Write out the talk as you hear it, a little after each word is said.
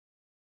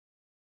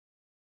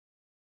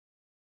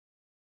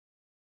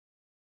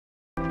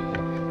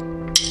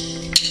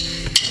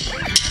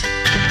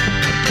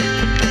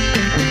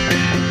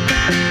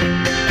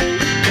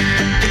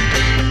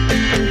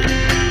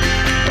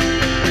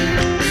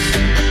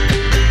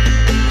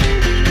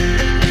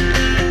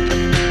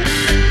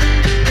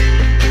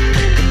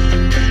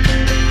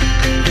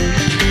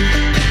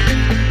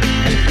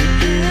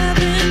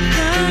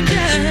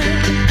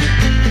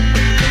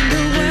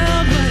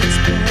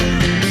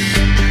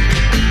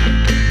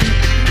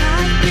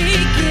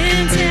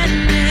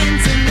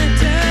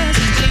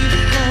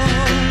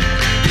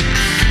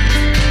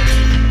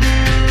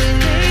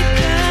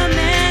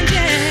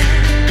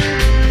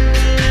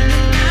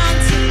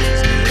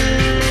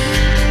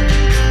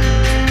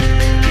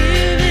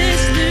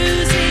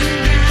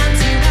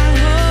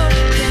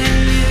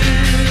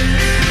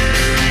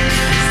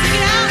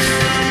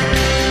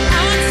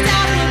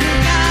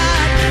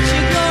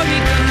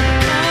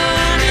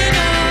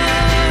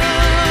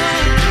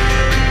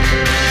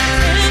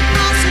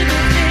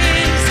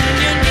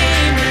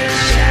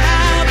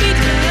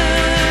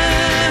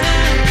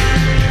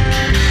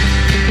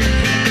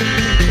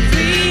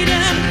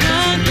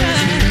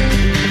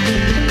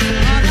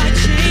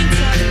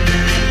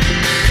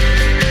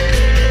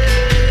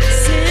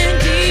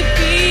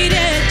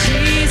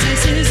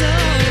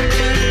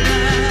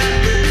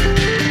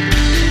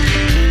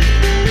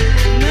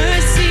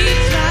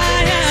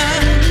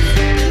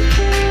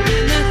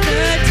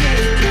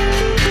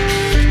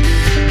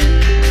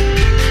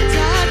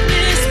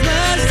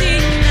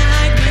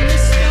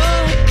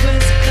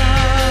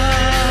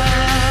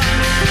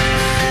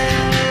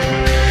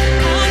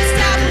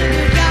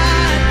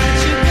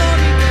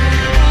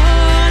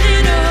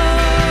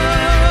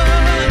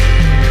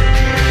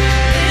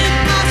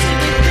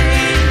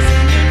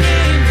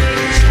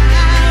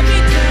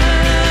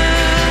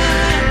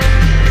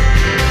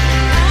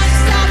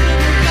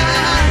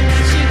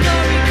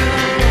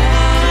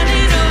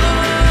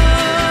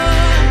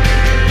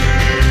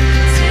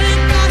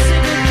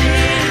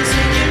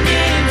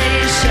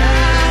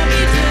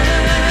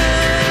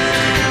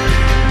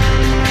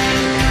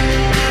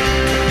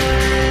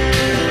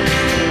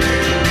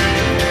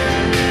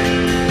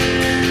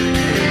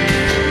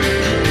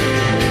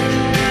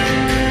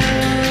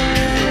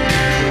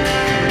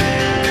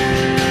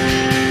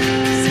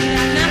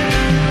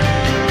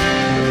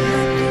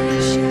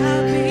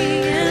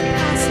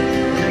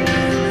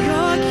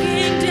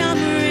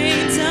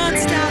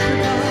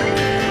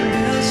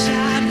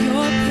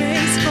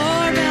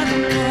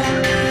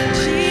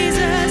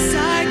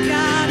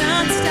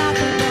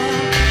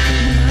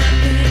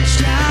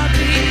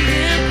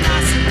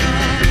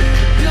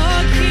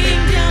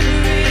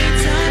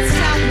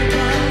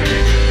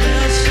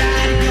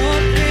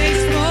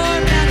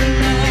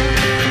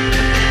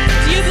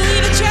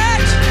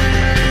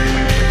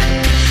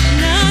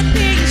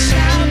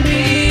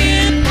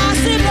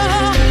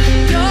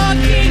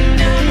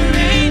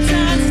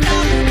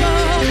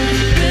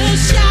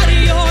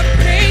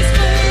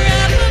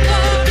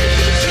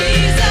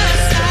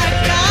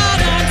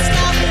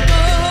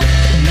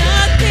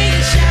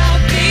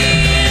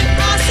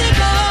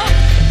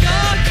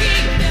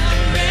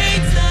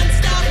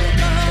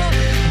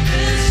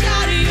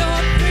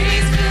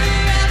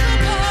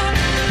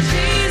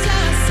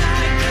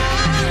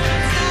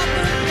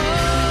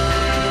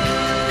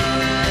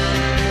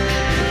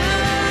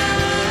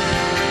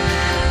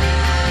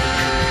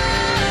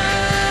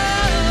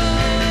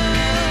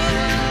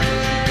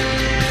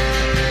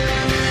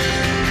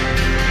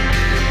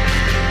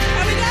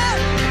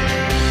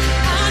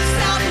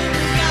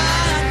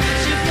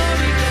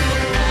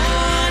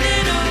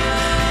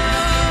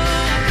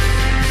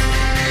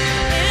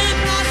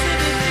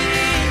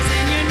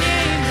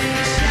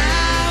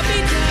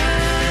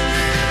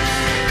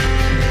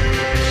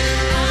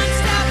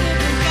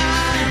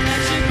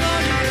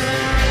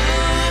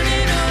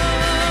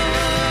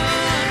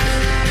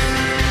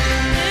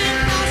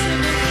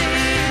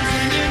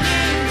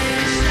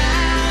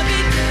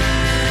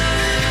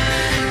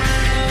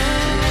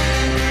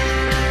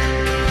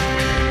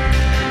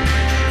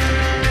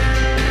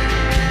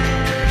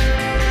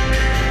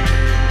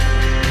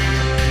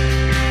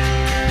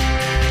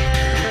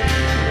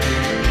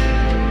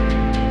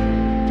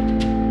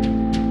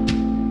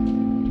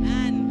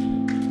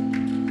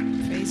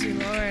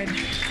Lord.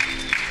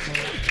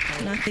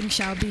 Nothing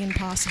shall be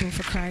impossible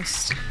for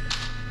Christ.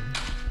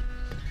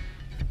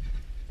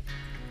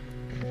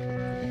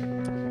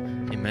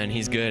 Amen.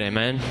 He's good.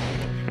 Amen.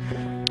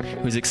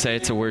 Who's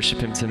excited to worship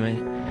him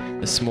tonight,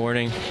 this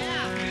morning?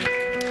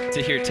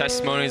 To hear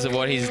testimonies of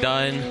what he's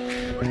done,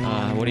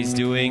 what he's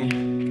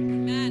doing.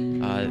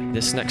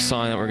 This next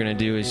song that we're going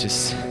to do is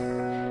just,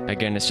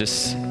 again, it's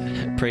just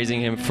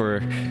praising him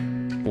for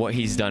what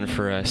he's done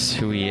for us,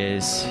 who he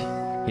is.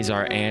 He's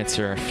our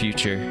answer, our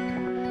future.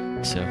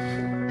 So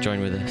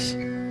join with us.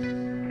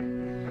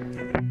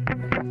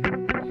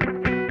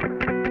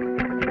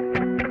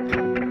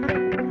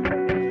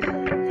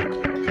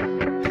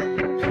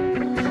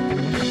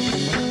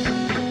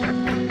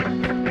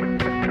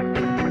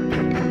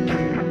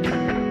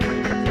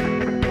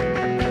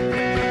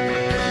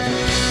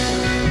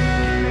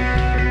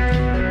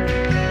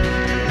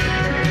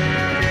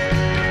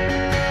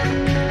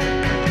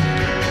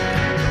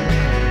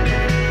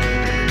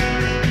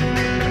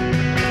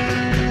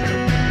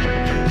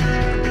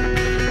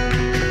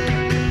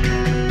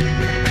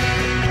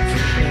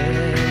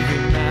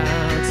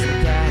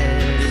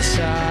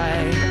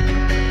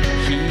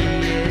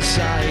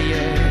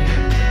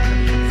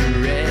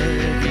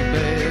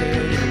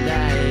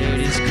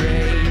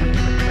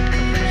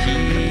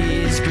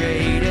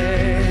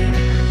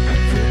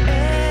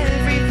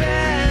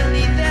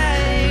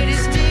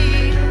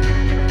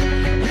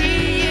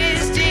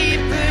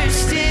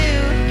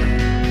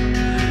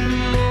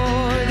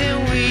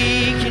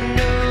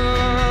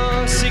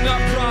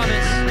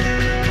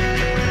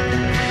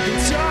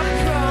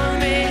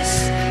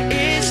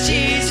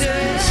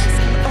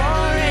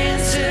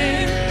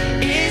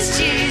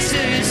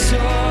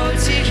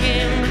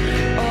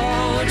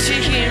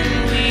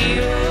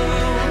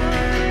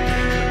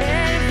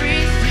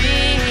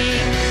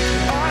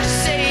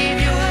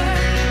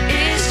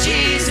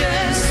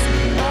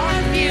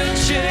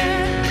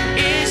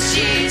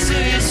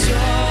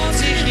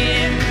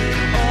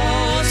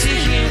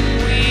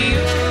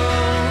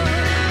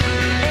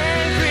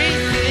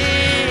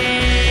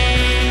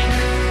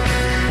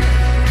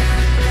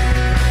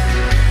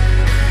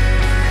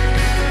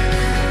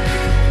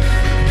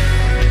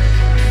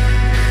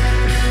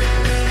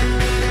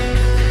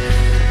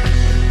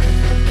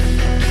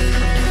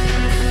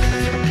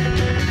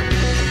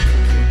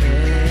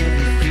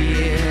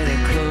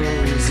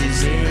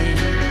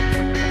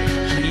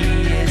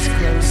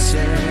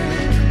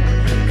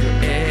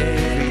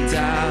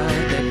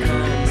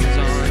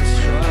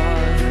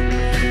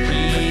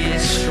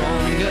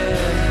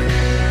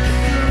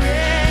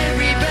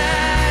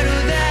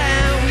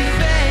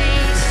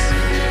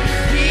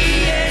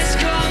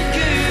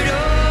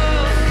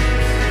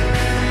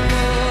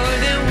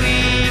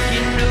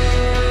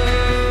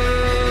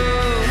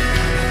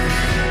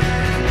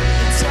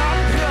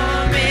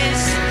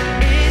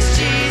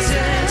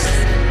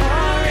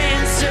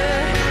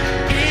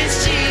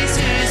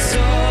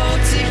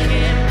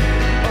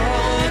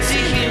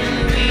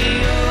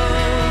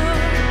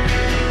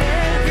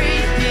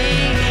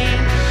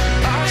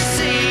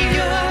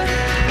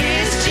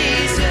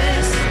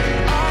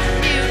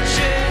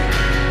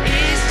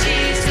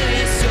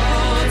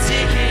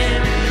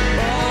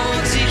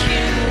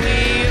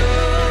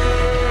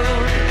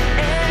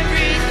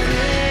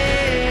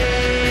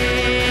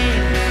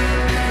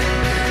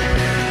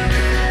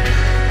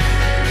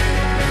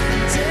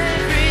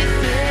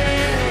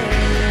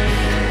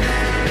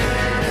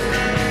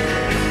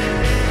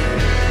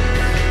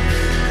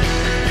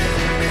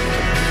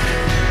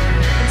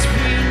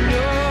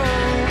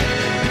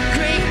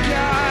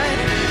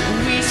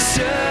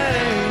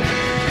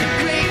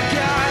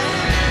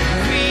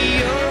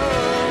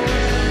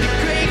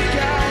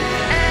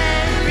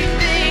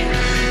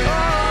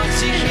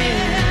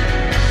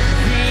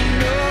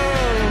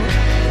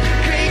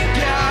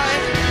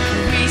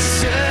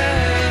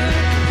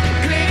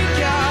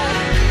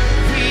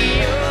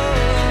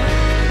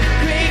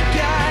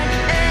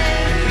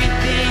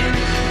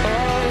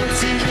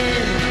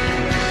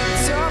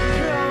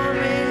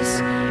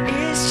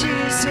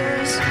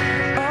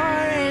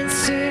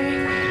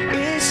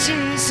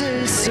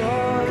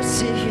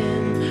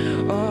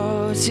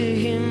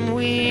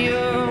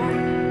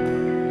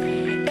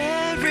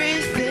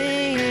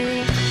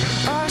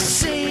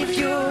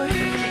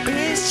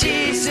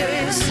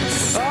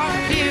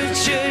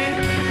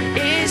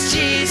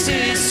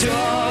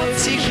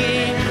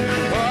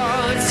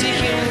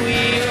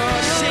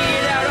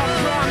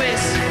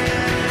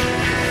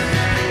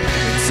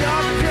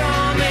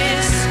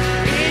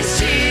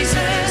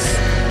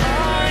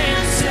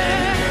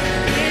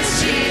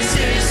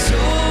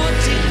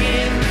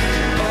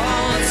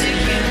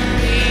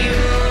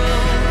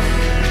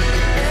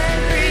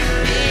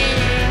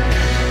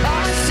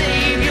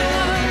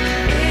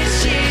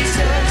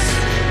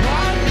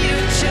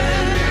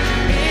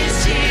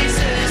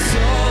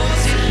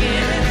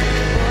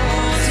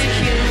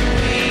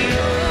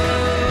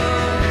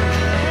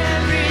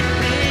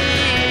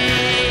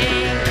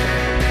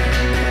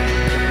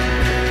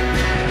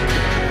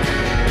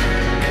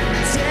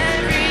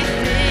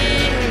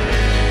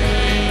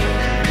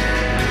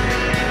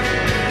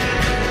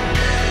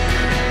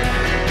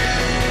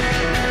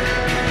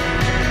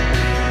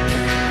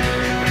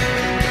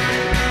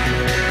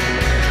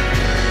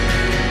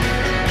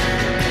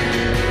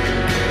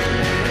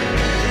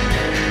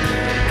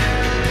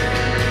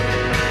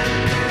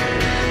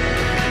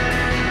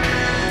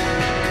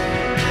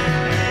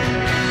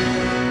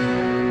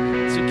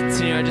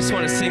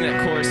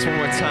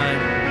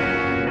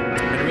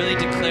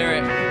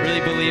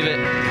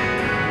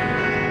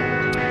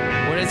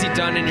 he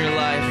done in your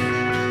life?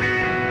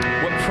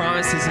 What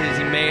promises has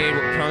he made?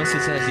 What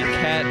promises has he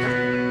kept?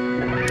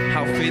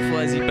 How faithful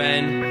has he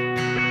been?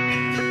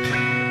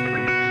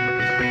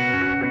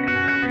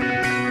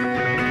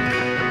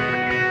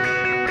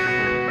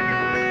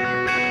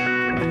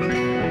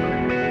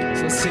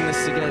 So let's sing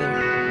this together.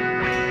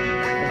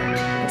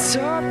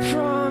 Our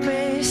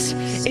promise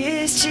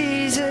is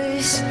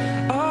Jesus.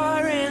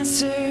 Our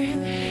answer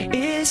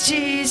is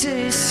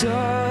Jesus.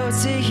 All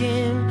to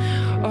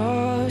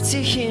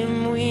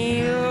him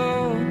we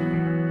owe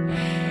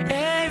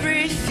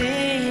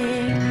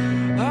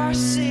everything. Our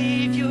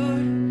Savior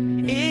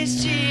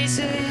is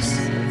Jesus.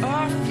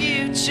 Our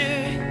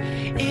future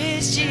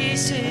is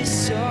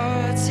Jesus.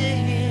 All to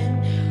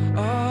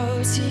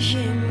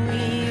him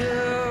we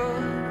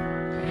owe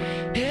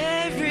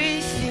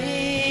everything.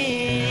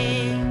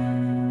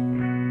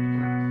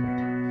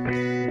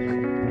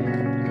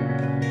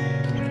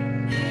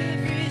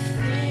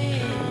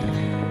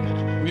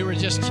 We were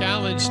just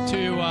challenged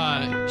to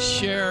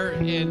share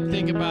and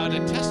think about a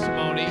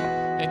testimony.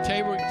 And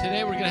today we're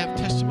going to have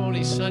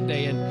Testimony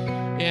Sunday, and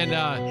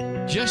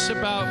just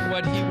about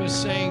what he was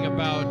saying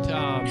about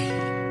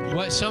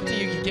what something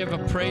you can give a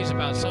praise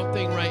about,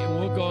 something, right? And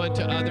we'll go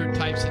into other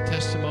types of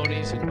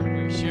testimonies and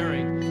we're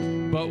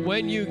sharing. But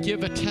when you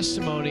give a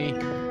testimony,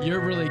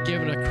 you're really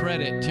giving a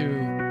credit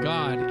to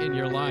God in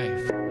your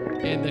life.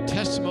 And the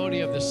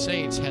testimony of the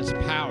saints has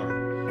power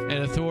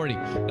and authority.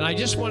 And I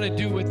just want to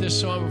do with this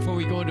song before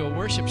we go into a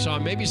worship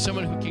song, maybe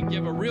someone who can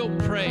give a real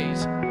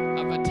praise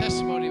of a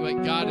testimony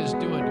what God is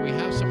doing. Do we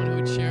have someone who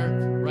would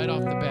share right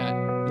off the bat?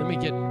 Let me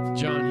get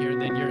John here,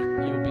 and then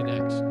you'll be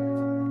next.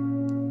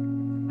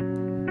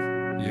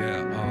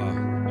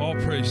 Yeah, all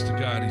praise to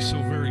God. He's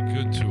so very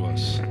good to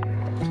us.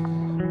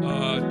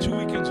 2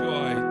 weekends ago,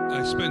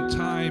 I spent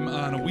time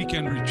on a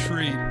weekend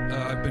retreat.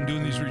 I've been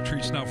doing these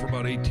retreats now for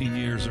about 18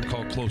 years. They're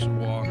called Closer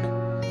Walk.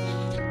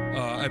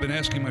 I've been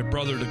asking my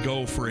brother to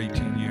go for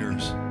 18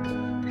 years.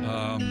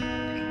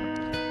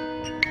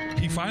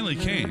 He finally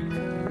came.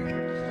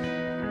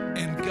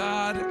 And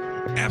God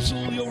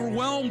absolutely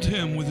overwhelmed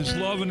him with his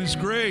love and his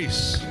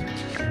grace.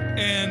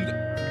 And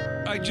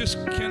I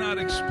just cannot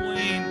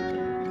explain.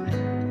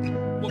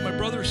 What my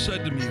brother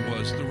said to me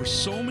was there were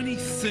so many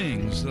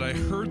things that I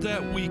heard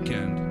that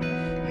weekend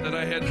that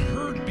I had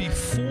heard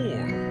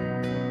before,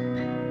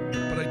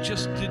 but I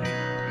just didn't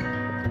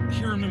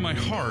hear him in my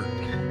heart.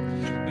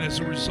 And as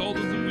a result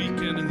of the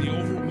weekend and the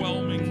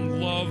overwhelming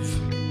love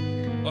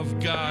of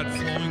God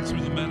flowing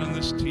through the men on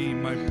this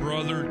team, my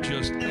brother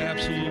just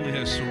absolutely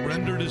has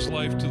surrendered his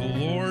life to the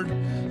Lord.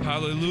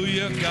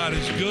 Hallelujah. God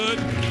is good.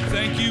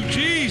 Thank you,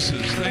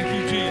 Jesus. Thank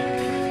you, Jesus.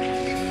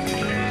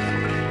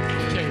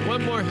 Okay,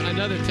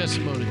 another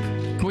testimony.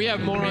 Can we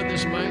have more on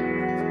this mic?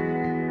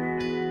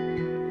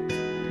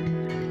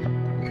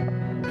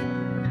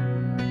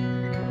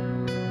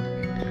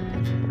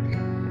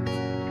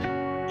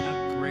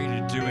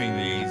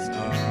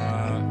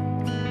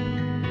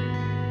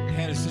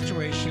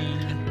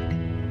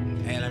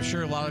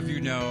 A lot of you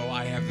know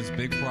I have this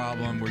big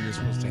problem where you're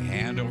supposed to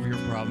hand over your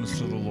problems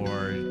to the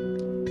Lord.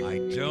 I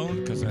don't,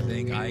 because I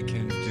think I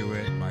can do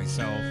it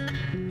myself,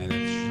 and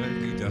it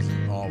certainly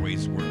doesn't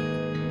always work.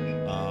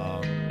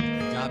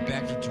 Got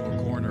backed into a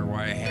corner where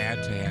I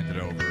had to hand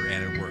it over,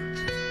 and it worked.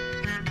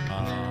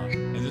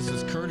 And this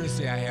is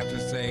courtesy, I have to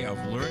say,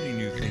 of learning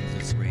new things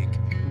this week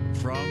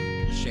from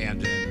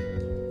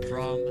Shandon,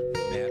 from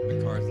Matt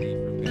McCarthy,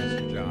 from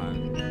Pastor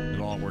John. It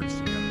all works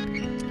together.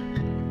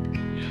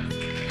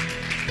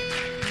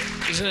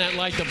 Isn't that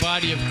like the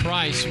body of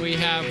Christ? We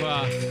have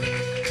a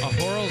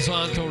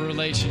horizontal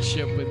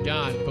relationship with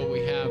God, but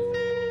we have,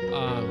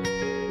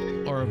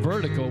 or a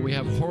vertical, we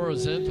have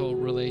horizontal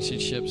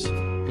relationships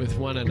with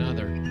one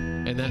another.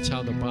 And that's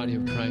how the body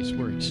of Christ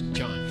works.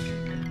 John.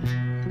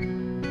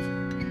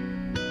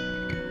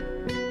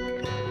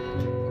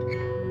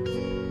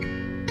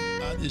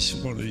 I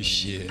just want to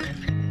share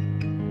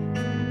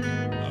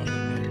how the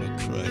love of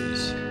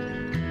Christ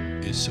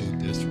is so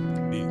desperate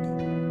to me.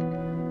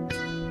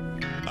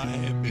 I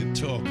have been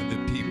talking to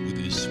people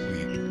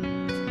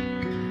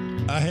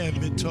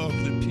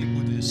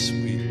this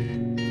week.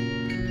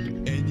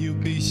 And you'll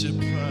be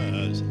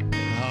surprised at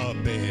how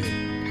bad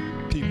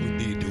people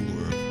need the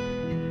word.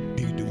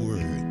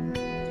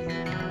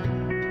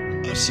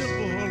 A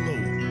simple hello.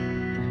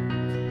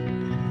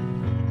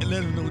 And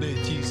let them know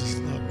that Jesus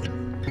loves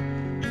them.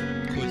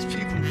 Because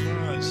people's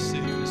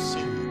mindset is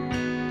so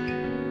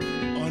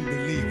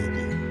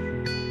unbelievable.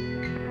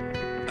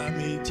 I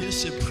mean,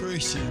 just a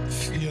person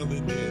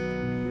feeling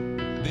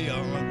that they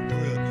are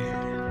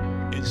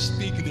unworthy and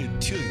speaking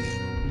it to you,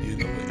 you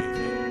know,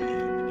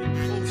 and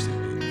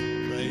posting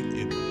it, right?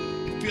 And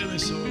feeling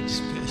so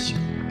special,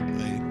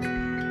 right?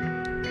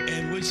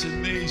 And what's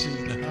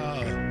amazing is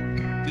how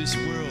this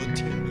world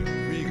tends to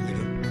ring with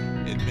them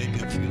and make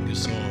them feel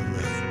it's all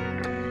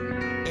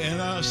right.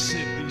 And I'll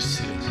simply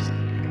say,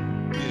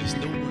 there's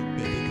no one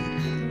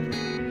better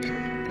than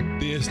you.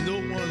 There's no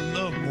one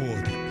love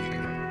more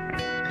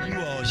than you.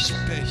 You are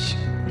special.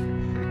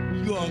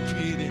 You are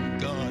created in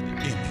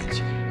God's image.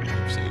 You know what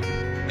I'm saying?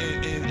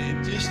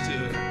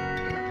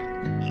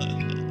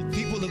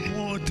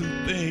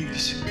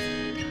 face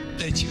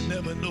that you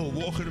never know,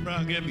 walking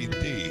around every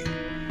day.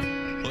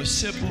 Or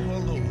simple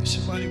hello,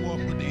 somebody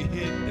walking with their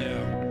head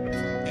down,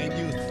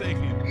 and you're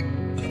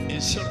thinking,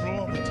 is something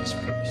wrong with this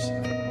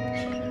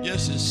person?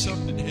 Yes, there's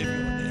something heavy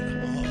on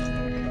their heart.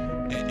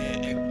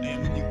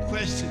 And when you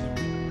question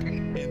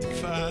them and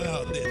find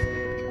out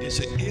that it's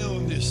an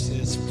illness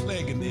that's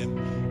plaguing them,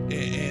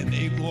 and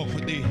they walk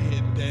with their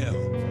head down,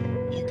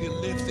 you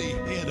can lift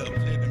their head up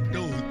and let them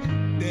know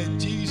that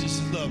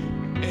Jesus loves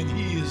them and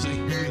He is a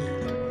healer.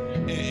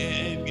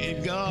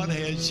 And God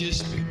has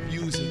just been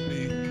using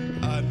me.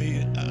 I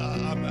mean,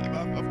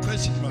 I'm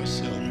questioning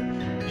myself.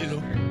 You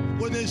know,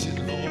 what is it,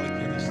 Lord? You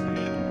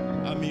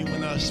understand? I mean,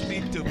 when I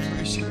speak to a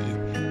person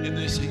and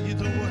they say, you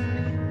know what?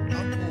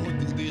 I'm going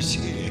to do this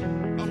here.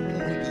 I'm going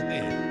to do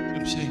that.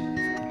 I'm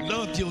saying,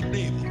 love your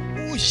neighbor.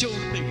 Who's your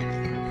neighbor?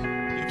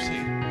 I'm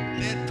saying,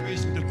 that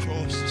person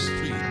across the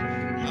street.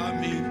 I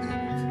mean,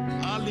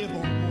 I live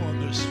on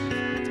Walnut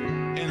Street,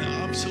 and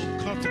I'm so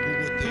comfortable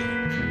with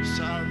the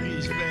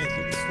sirens back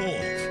and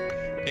forth,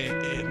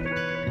 and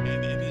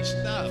it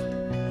stopped,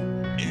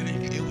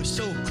 and it was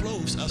so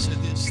close. I said,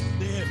 it's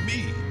near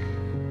me,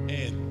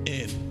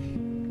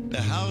 and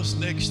the house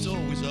next door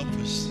was up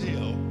for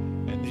sale,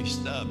 and they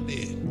stopped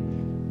there.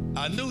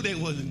 I knew they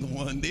wasn't the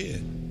one there,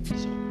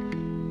 so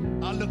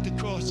I looked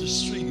across the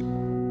street,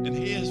 and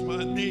here's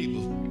my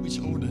neighbor, which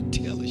owned a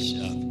tailor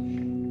shop.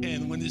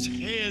 And when his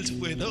hands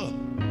went up,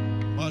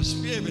 my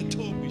spirit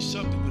told me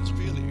something was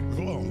really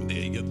wrong there,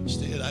 you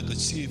understand? I could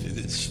see it in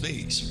his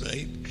face,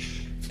 right?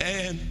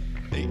 And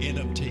they ended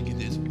up taking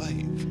his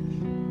wife.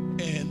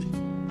 And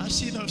I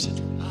seen him, I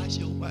said, how's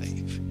your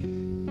wife?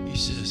 He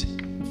says,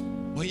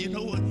 well, you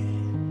know what?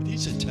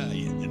 He's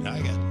Italian, and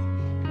I got,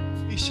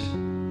 he said,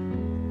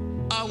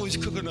 I was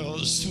cooking all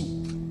the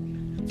soup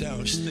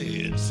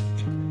downstairs.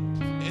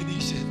 And he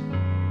said,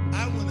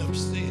 I went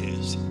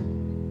upstairs,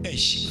 and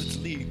she was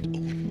leaned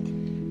over.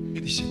 And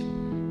he said,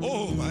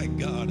 oh my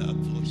God, I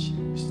thought she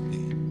was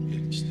dead. You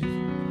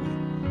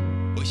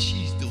understand? But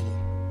she's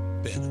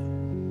doing better.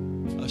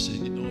 I said,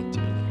 you know what,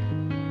 Taylor?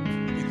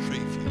 Let me pray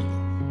for you.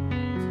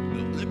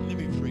 Let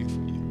me pray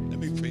for you. Let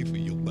me pray for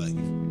your wife.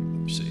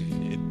 I'm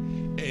saying,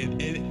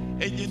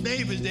 and your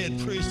neighbor's that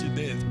person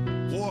that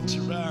walks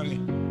around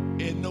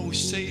and don't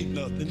say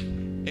nothing,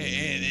 and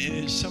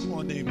it's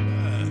someone they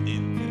mind,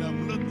 and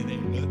I'm looking at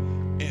her,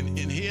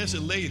 and here's a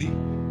lady.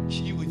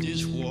 She would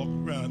just walk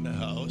around the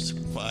house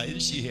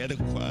quiet. She had a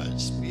quiet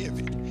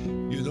spirit,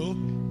 you know.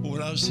 But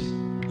when I was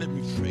saying, let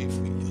me pray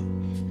for you.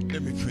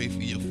 Let me pray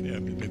for your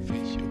family. Let me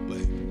pray for your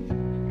wife.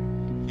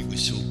 He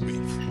was so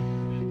grateful.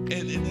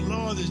 And the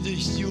Lord has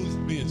just used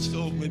me in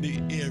so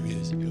many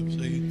areas, you know what I'm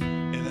saying?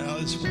 And I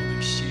just want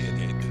to share that.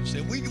 You know what I'm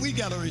saying? We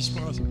got a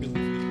responsibility to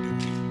do it.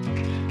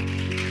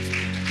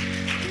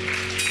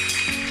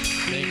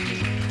 Thank you.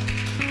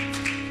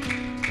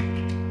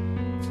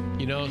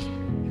 You know,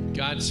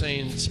 God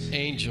sends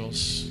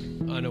angels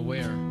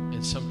unaware,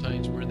 and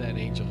sometimes we're that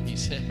angel He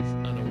sends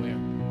unaware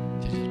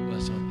to just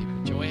bless on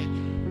people.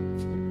 Joanne?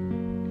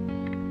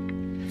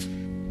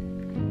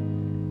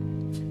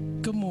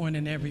 Good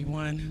morning,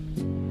 everyone.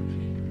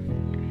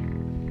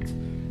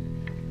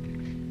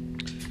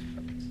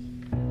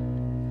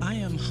 I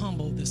am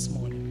humbled this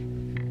morning.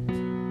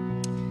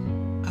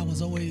 I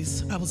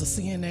was a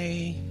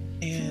CNA,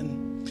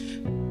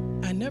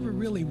 and I never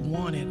really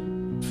wanted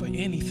for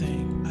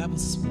anything. I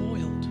was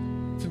spoiled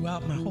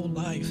throughout my whole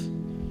life.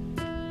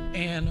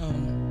 And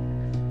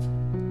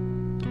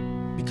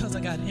because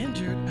I got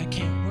injured, I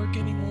can't work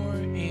anymore,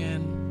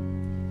 and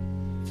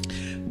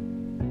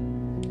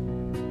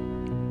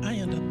I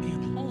ended up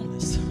being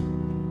homeless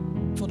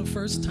for the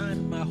first time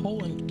in my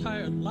whole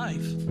entire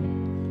life.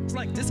 It's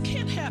like, this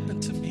can't happen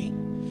to me,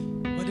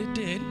 but it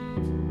did.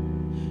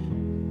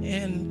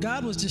 And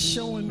God was just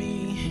showing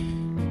me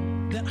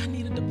that I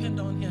need to depend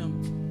on Him.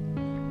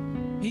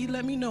 He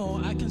let me know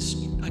I can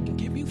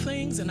give you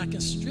things, and I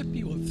can strip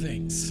you of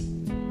things.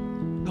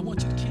 I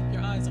want you to keep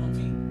your eyes on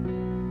me.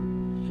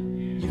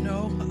 You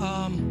know,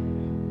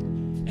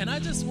 and I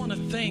just want to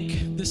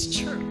thank this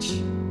church,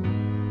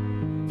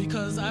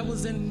 because I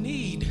was in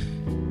need,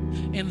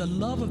 and the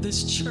love of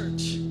this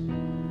church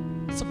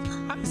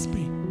surprised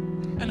me.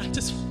 And I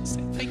just want to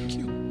say thank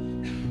you.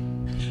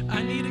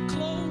 I needed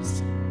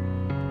clothes,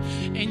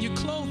 and you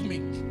clothed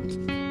me.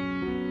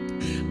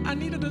 I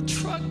needed a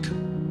truck to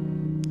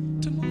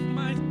move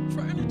my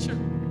furniture.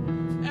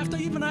 After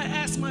even I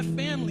asked my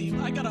family,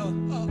 I got a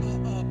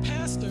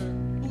pastor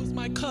who is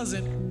my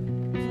cousin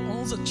who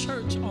owns a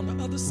church on the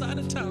other side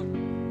of town.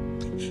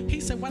 He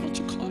said, why don't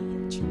you call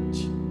your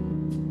church?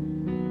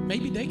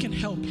 Maybe they can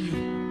help you.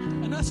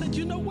 And I said,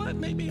 you know what?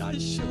 Maybe I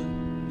should.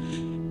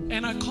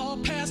 And I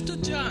called Pastor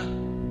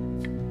John.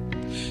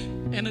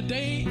 And a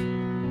day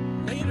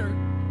later,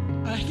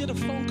 I get a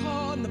phone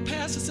call, and the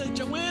pastor said,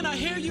 Joanne, I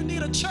hear you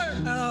need a truck.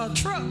 I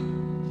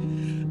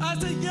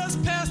said, yes,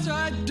 Pastor,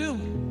 I do.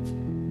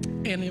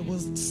 And it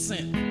was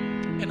sent.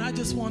 And I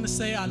just want to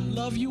say I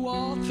love you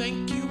all.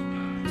 Thank you.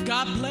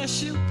 God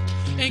bless you.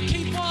 And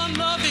keep on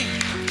loving.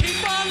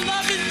 Keep on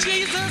loving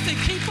Jesus, and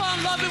keep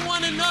on loving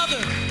one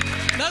another.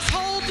 Let's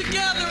hold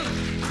together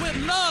with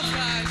love,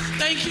 guys.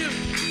 Thank you.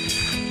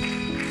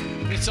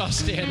 Let's all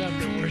stand up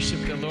and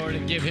worship the Lord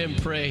and give him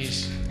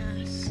praise.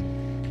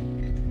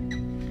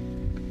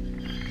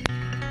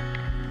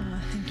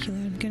 Thank you,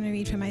 Lord. I'm going to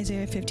read from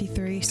Isaiah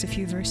 53, just a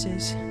few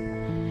verses.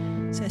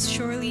 It says,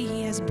 "Surely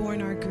he has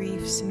borne our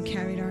griefs and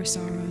carried our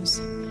sorrows.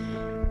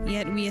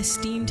 Yet we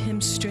esteemed him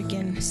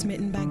stricken,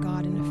 smitten by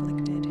God, and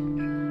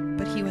afflicted.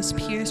 But he was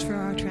pierced for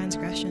our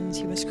transgressions.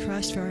 He was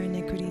crushed for our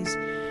iniquities.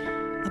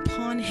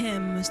 Upon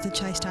him was the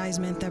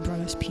chastisement that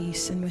brought us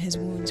peace, and with his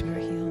wounds we were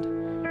healed.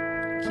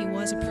 He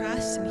was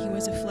oppressed and he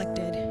was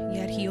afflicted,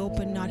 yet he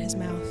opened not his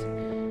mouth.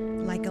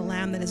 Like a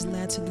lamb that is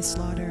led to the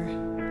slaughter,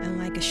 and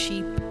like a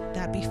sheep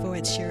that before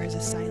its shearers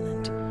is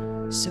silent,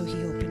 so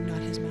he opened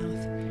not his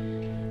mouth.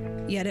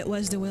 Yet it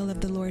was the will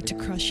of the Lord to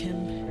crush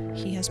him.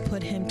 He has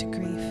put him to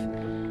grief.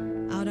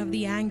 Out of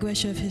the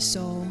anguish of his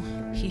soul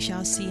he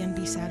shall see and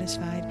be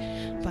satisfied.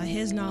 By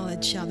his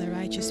knowledge shall the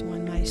righteous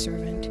one, my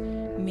servant,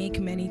 make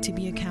many to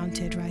be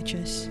accounted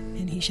righteous,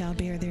 and he shall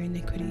bear their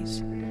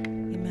iniquities."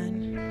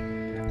 Amen.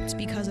 It's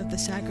because of the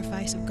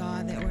sacrifice of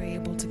God that we're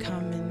able to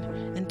come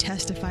and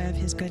testify of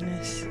his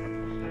goodness.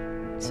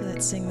 So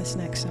let's sing this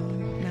next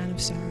song, Man of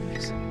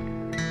Sorrows.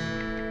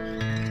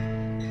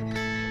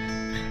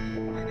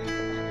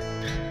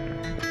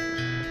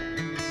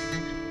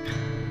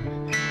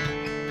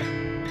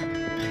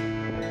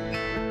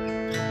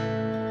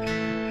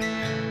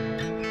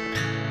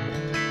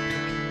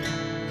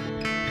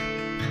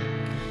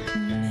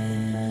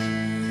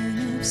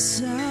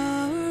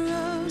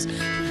 Sorrows,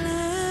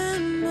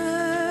 Lamb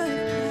of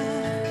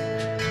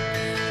God,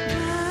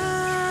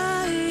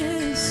 by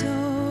his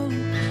soul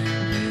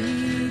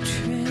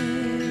betrayed.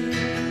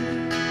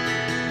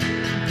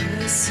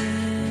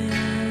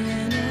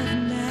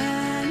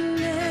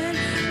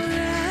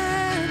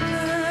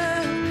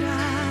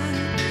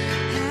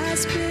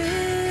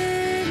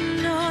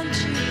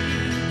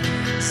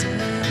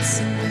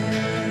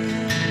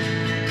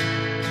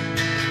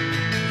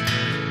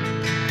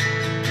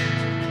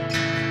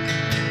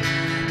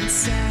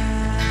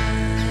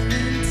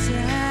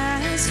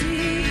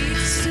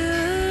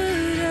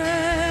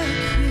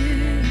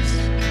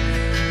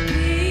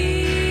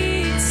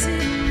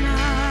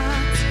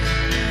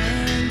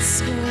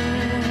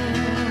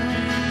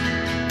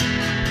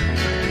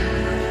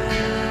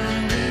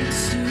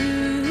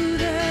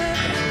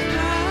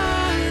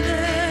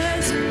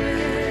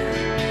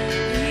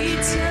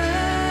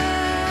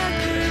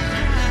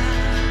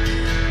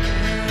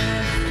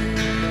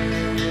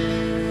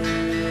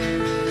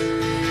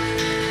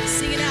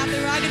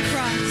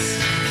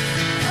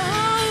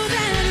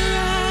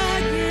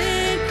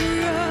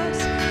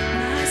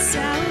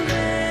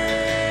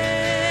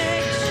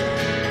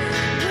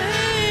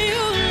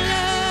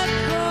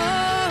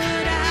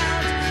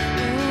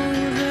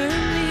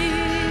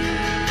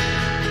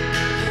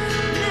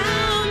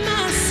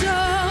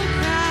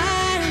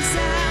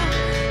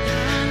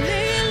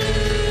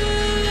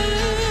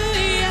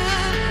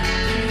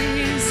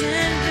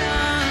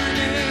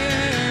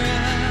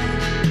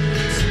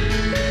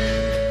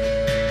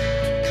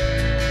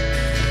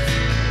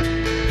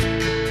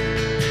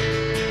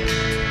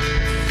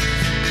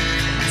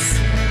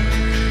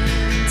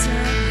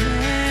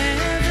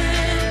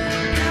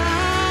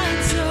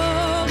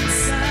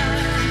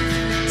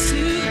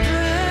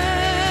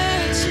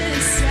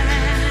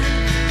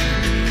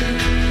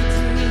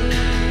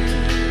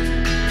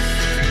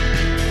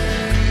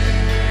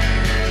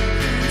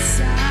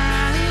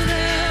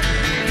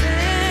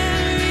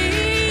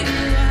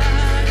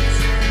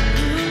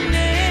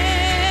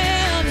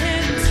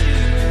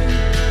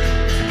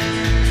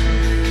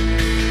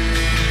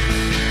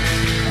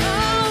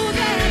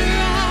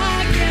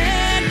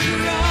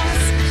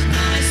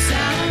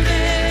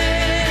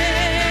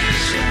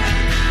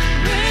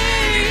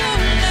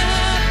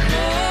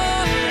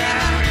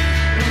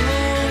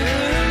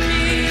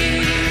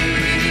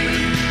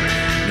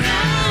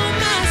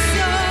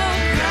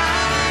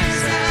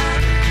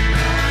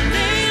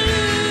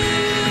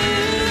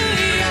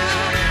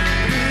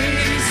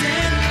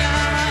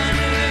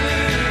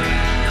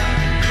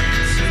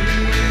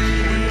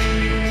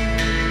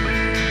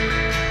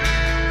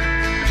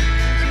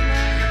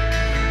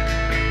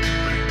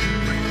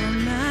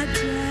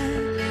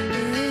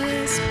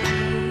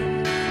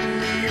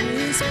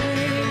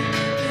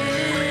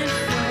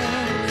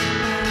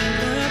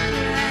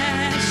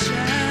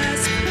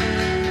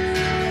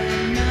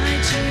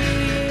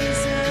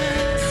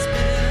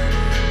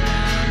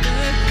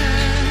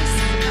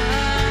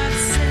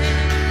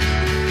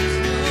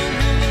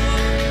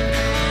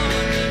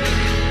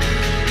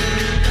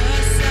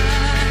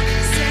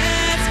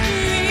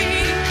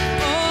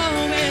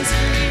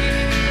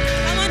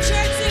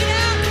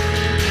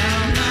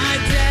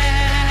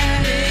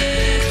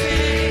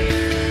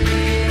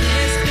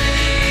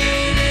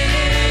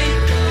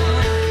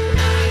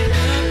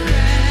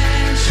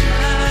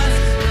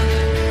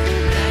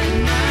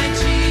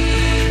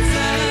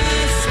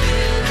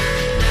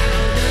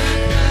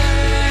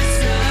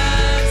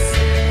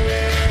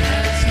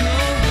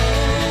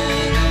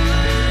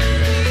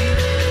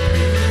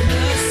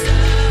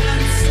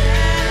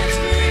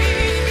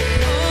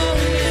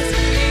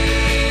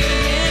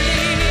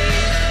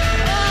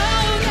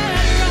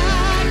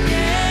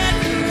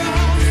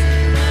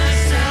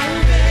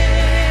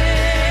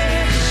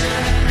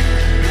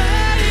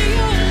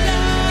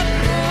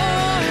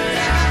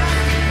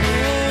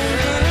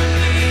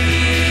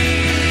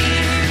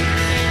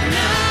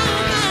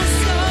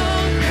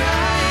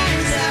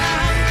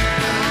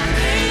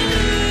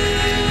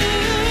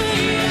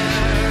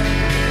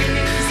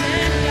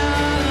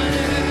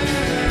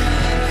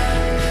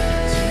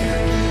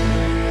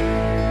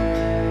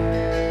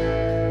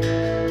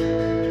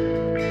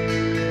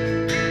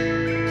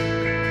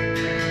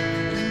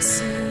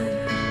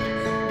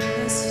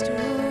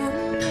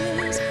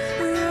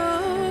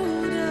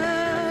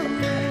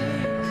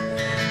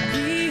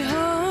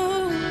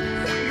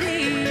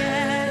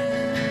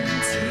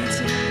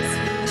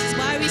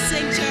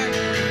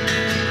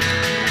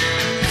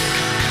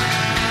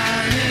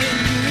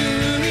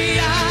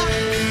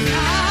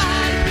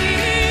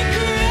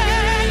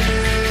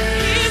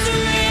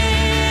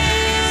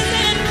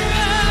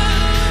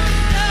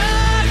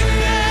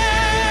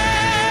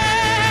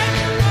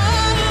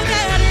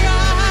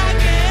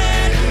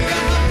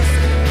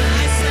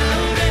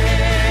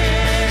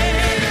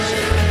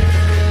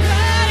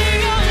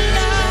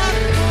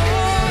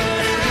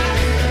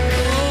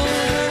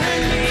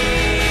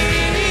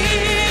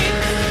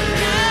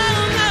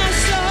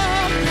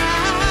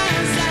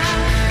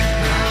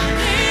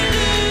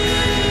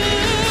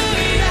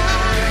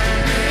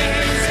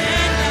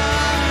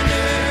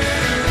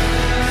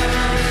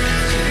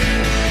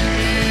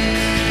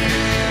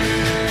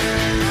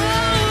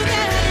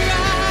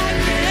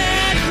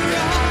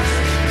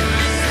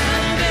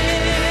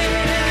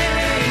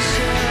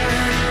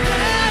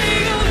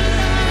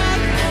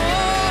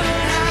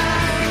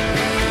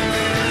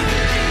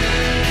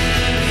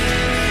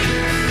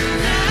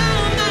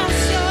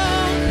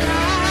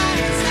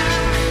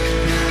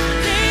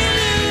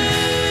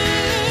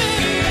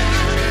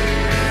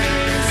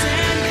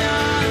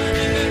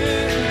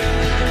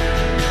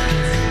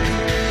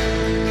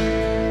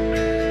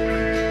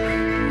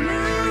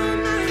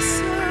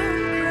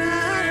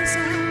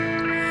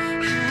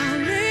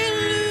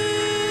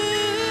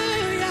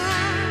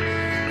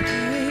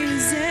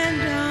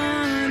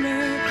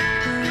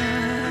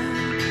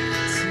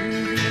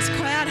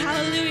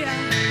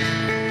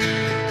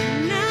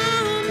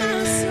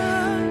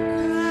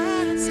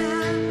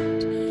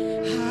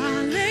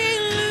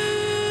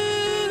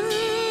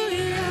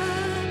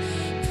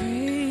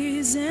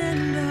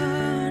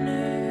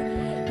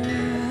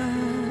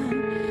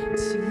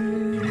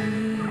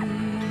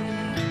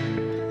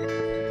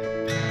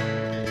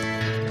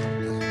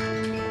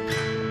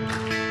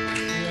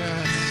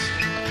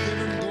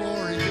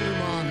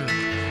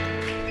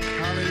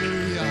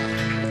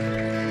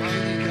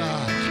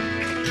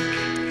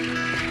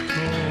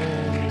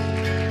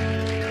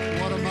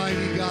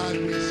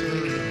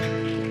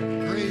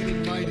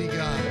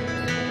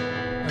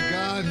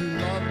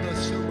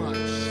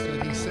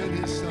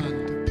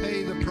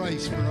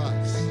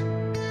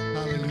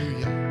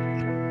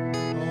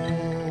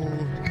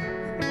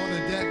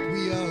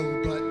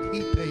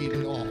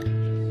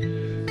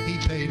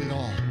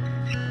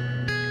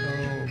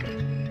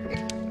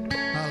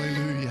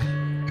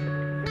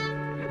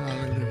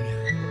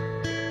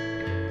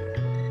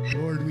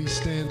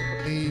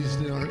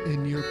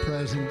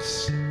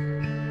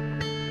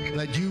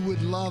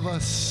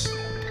 us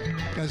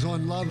as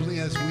unlovely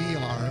as we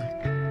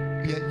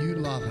are, yet you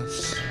love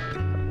us.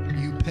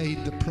 You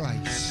paid the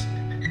price.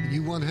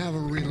 You want to have a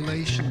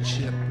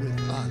relationship with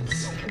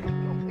us.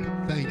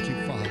 Thank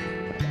you, Father.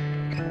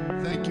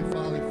 Thank you,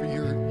 Father, for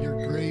your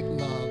great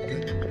love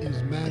that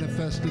is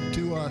manifested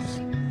to us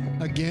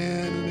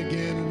again and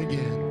again and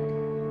again.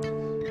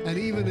 And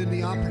even in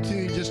the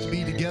opportunity just to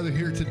be together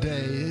here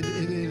today,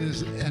 it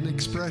is an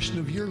expression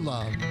of your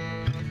love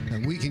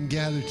that we can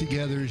gather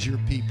together as your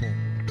people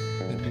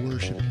and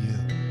worship you.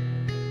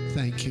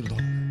 Thank you,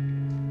 Lord.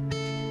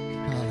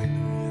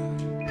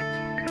 Hallelujah.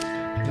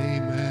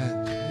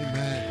 Amen.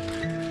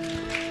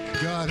 Amen.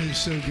 God is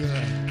so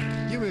good.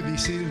 You may be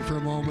seated for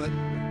a moment.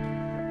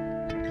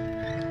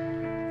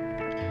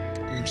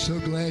 We're so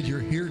glad you're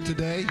here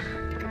today.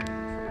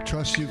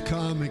 Trust you've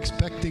come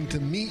expecting to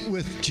meet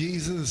with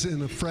Jesus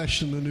in a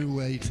fresh and a new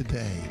way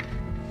today.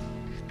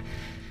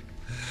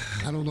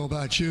 I don't know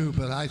about you,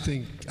 but I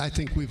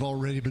think we've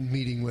already been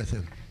meeting with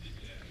him.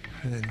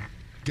 And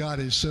God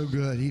is so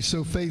good. He's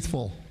so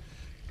faithful.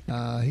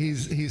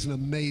 He's an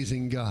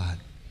amazing God.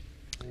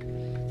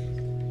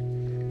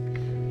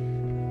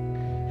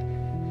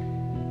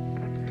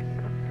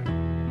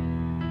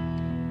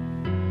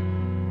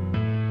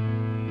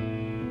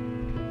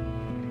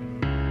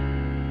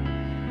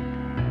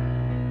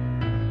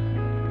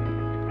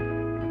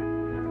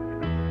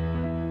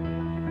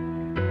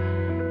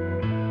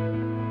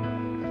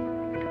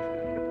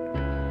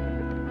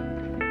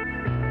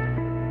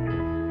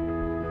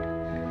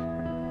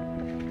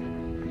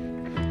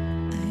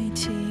 I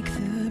take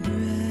the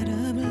bread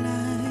of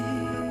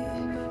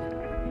life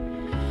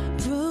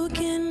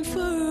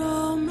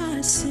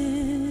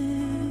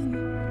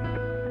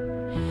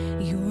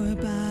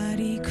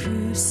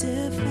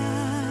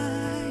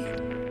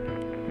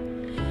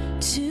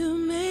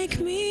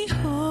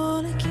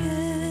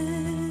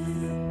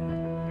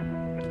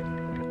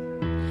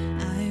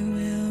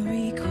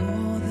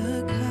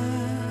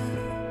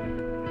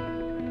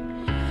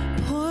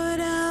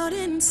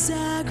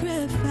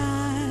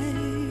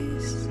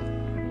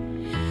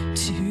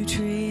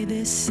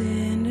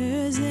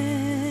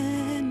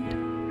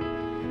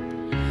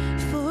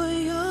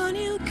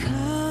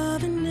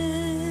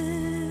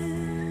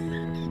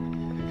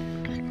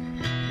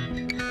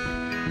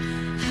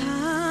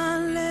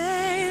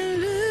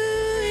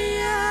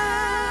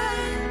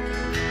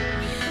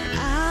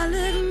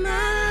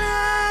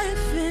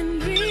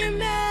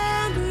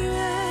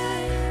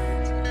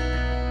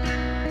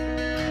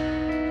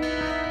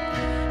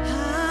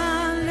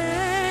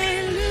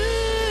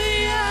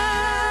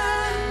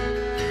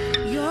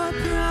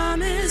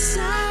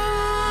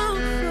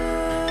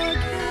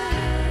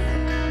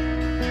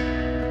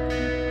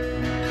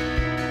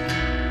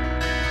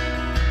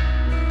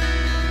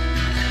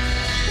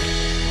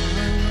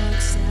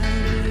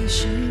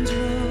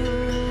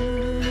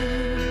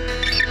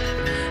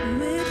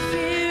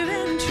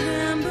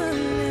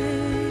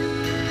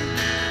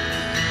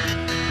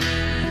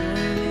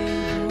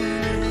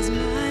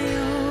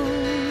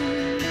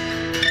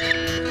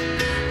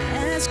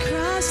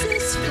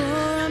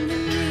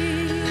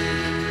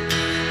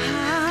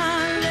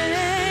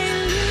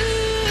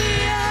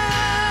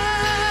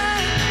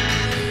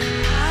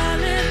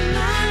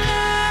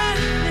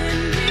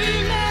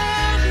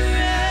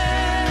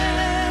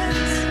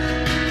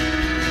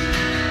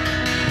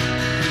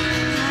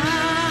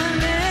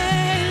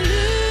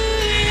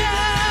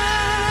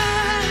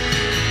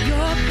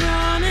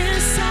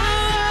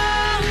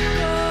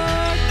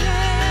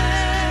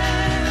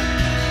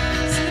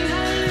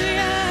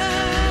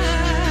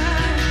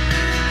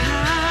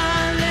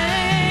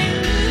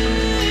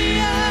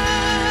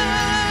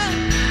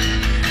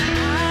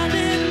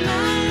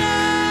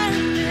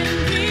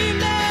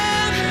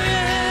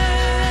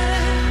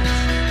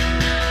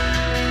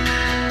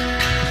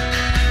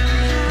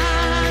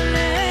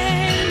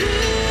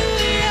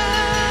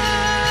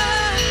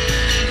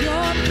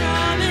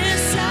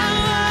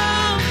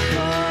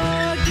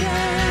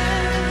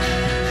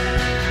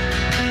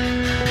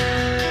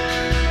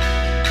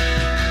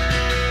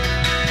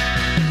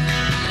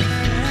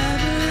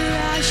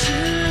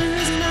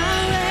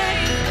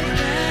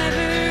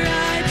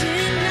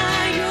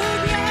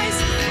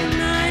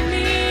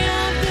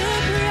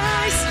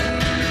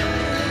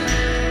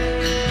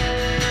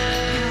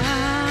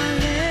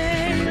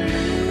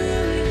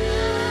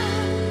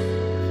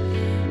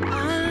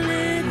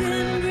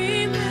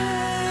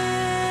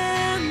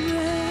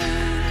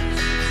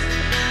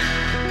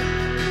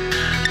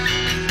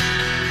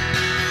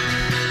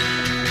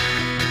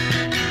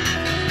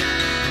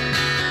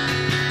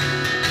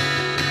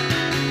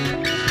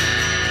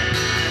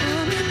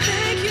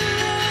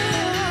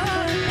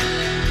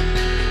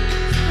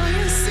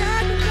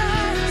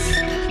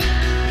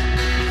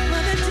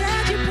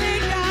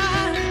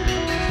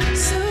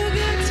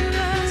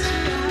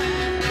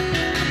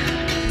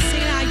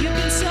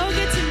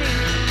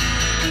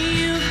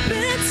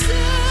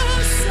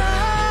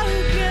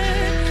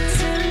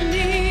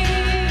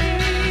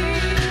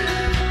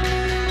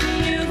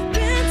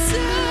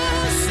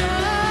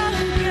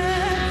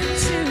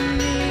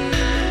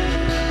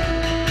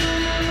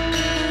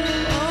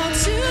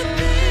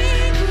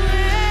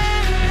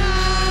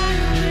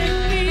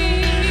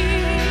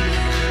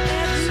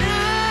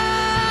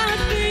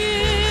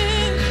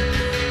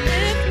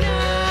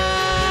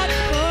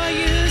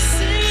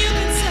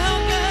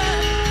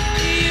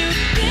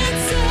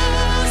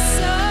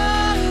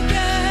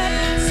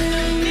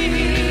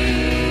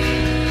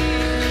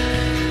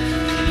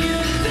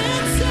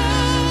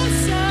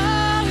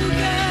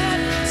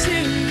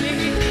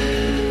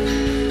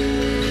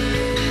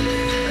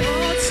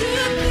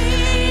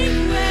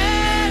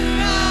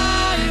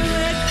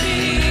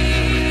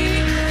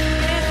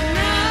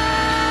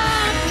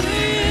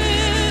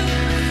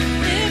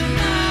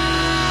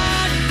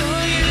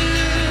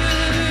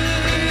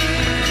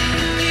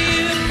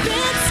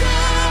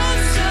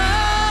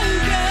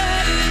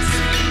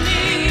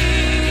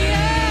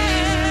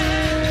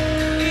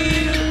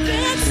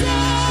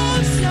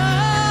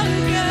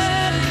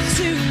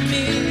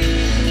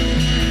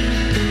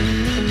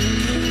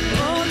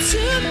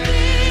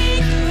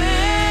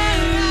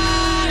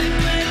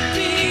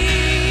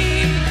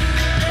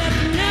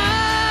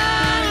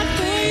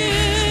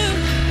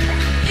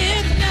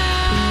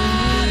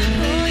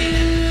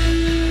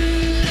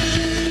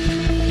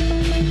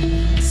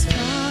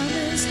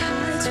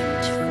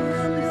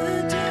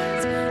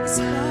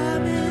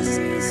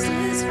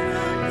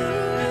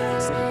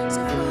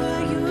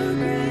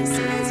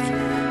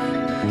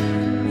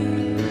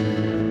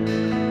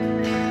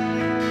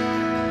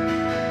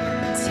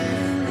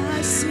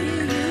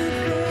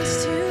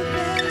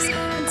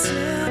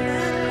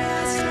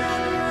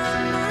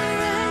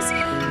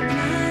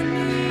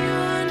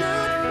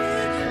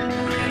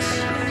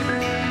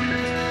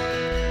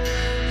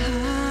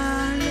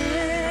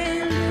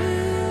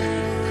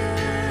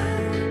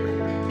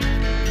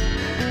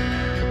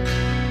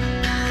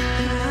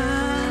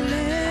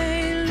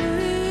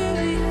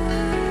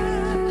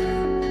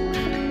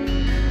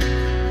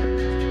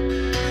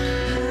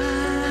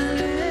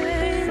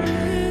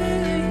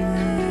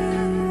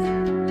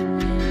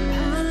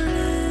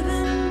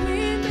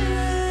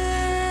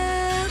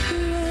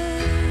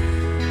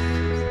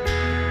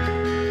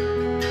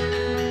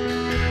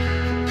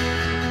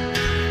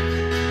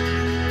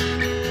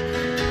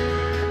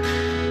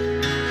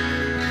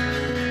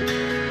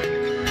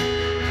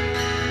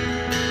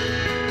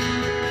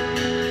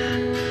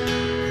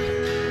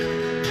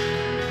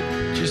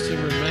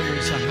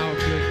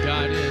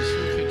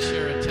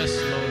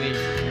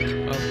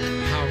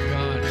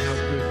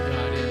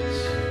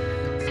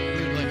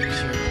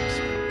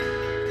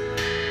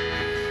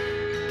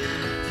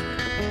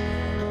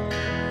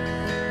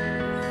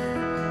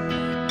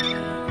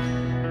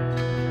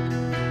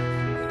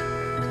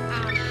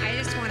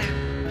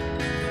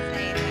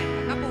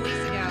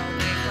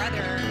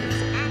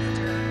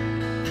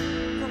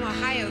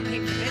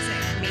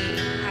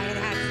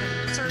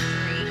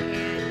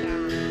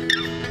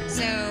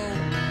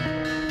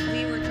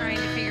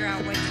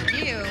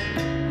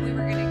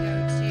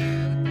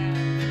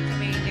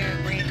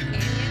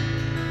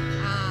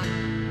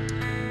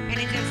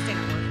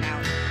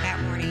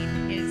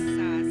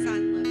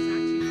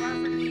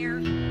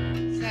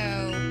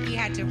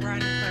run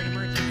for an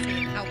emergency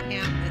and help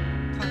him with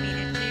plumbing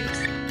issues.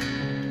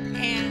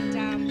 And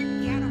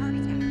he had a heart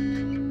attack.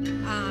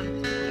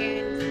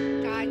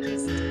 And God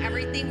just,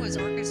 everything was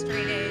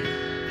orchestrated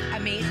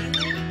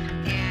amazingly.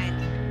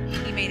 And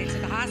he made it to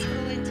the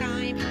hospital in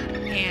time.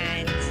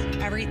 And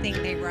everything,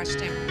 they rushed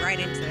him right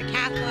into the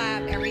cath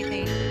lab.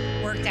 Everything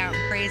worked out.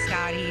 And praise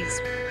God,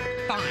 he's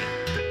fine.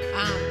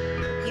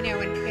 You know,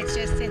 and it's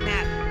just in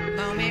that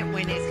moment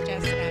when it's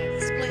just a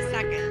split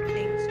second,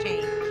 things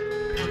change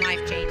and life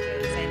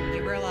changes, and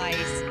you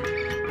realize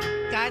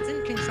God's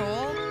in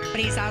control, but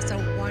he's also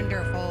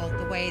wonderful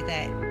the way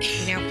that,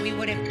 you know, if we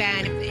would have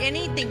been, if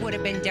anything would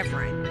have been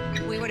different,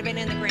 we would have been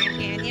in the Grand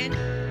Canyon,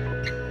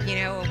 you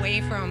know,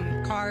 away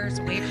from cars,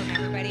 away from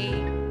everybody.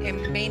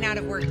 It may not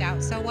have worked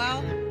out so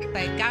well,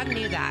 but God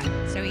knew that.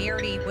 So he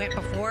already went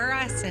before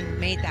us and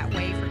made that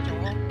way for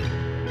Joel.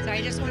 So I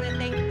just want to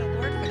thank the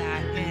Lord for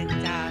that, and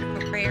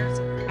for prayers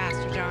for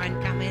Pastor John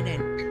coming,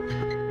 and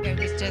it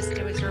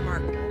was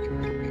remarkable.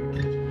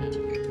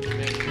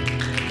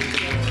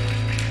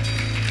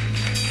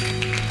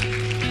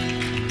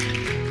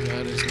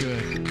 God is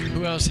good.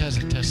 Who else has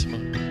a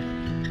testimony?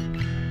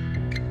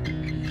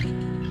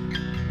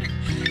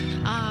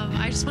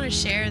 I just want to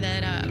share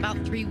that about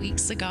 3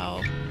 weeks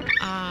ago,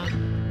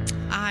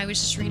 I was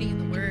just reading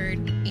the Word,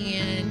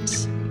 and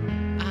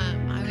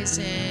I was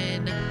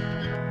in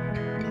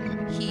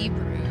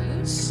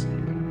Hebrews,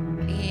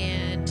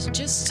 and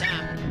just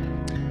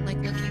like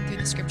looking through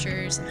the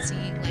scriptures and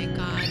seeing like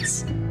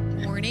God's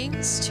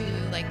warnings to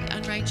like the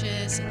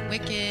unrighteous and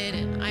wicked,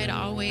 and I had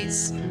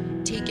always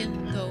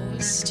taken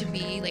those to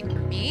be like for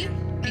me,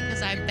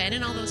 because I've been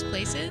in all those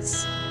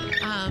places,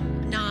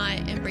 not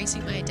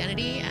embracing my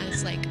identity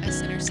as like a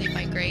sinner saved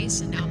by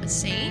grace, and now I'm a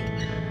saint,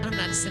 and I'm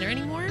not a sinner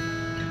anymore.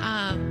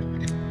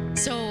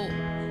 So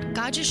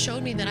God just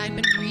showed me that I've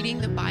been reading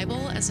the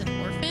Bible as an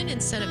orphan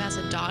instead of as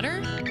a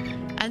daughter.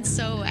 And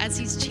so as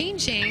he's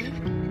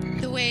changing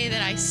the way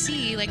that I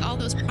see like all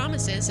those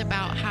promises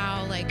about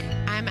how like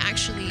I'm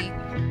actually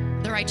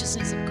the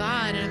righteousness of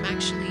God, and I'm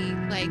actually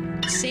like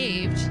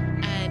saved,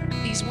 and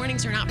these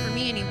warnings are not for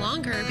me any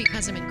longer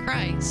because I'm in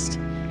Christ.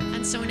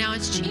 And so now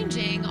it's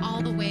changing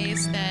all the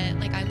ways that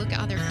like I look at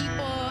other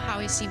people, how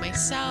I see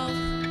myself.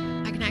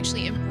 I can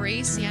actually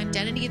embrace the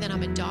identity that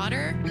I'm a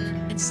daughter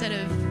instead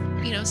of,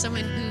 you know,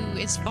 someone who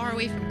is far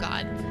away from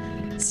God.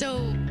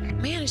 So,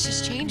 man, it's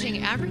just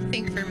changing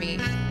everything for me.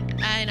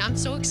 And I'm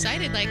so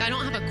excited. Like, I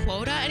don't have a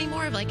quota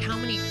anymore of like how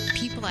many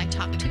people I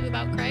talk to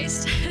about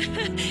Christ,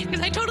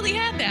 because I totally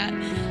had that.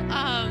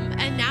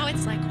 And now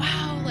it's like,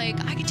 wow, like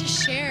I get to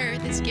share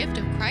this gift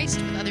of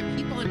Christ with other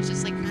people, and it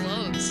just like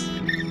flows.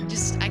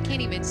 I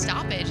can't even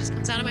stop it. It just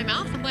comes out of my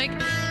mouth. I'm like,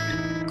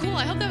 cool,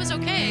 I hope that was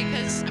okay,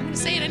 because I'm going to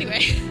say it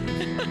anyway.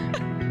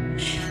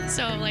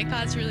 So, like,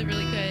 God's really,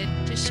 really good,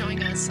 just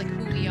showing us, like,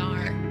 who we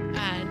are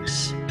and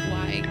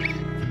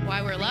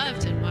why we're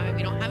loved and why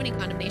we don't have any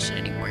condemnation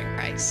anymore in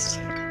Christ.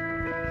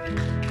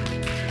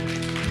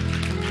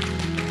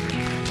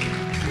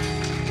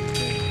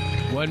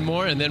 One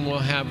more, and then we'll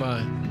have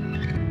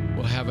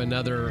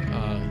another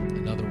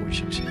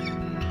worship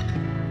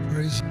song.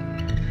 Praise.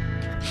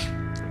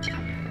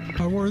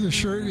 I wore the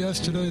shirt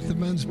yesterday at the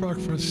men's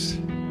breakfast,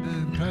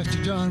 and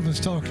Pastor John was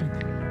talking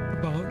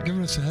about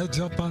giving us a heads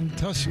up on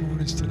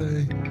testimonies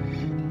today.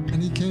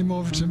 And he came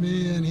over to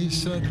me and he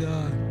said,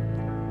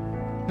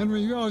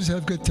 Henry, you always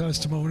have good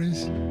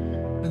testimonies.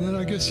 And then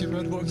I guess he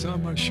read what was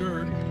on my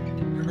shirt.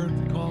 You heard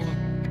the call.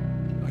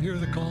 I hear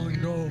the call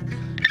and go.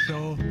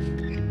 So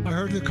I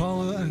heard the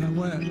call and I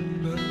went.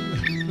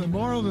 The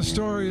moral of the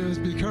story is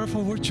be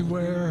careful what you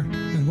wear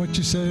and what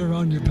you say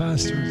around your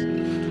pastors.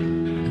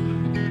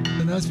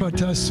 And that's my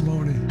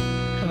testimony.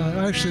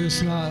 Actually,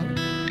 it's not.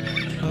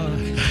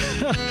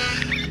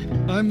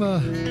 I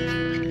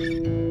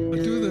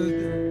do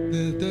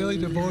the daily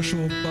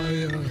devotional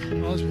by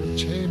Oswald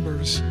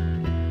Chambers,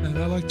 and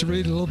I like to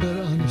read a little bit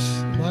on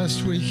this.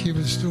 Last week he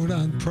was doing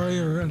on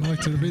prayer, and I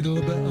like to read a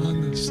little bit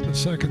on this the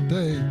second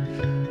day.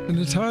 And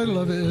the title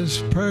of it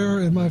is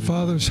Prayer in My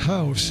Father's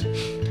House.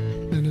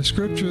 And the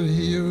scripture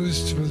he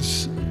used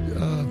was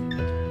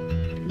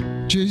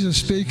Jesus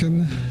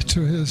speaking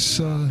to his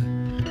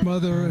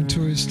mother and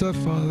to his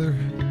stepfather,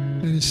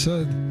 and he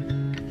said,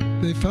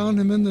 they found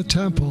him in the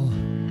temple,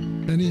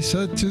 and he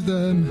said to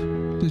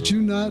them, did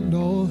you not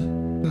know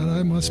that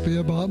I must be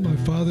about my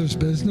Father's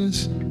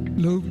business?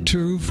 Luke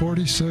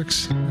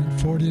 2:46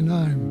 and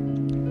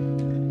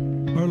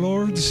 49. Our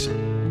Lord's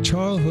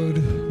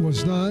childhood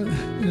was not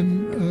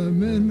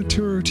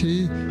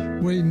immaturity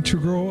waiting to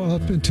grow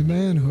up into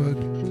manhood.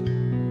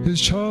 His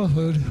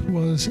childhood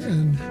was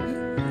an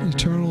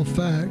eternal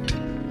fact.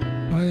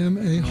 I am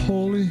a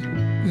holy,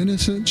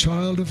 innocent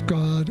child of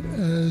God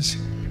as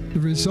the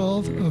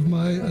result of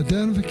my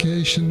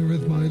identification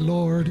with my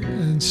Lord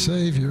and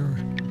Savior.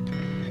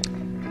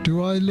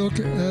 Do I look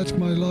at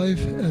my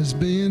life as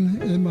being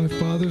in my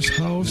Father's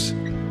house?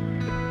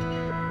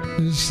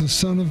 Is the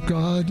Son of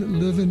God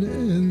living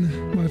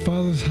in my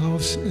Father's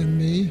house in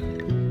me?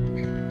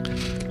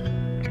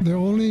 The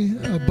only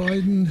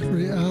abiding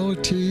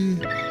reality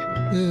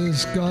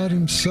is God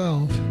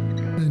himself,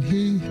 and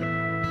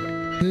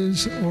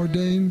his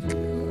ordained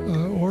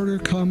order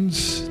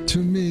comes to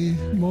me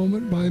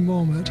moment by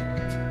moment.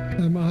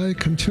 Am I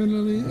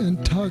continually in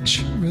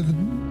touch with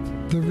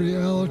the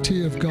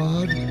reality of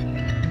God,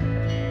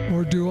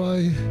 or do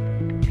I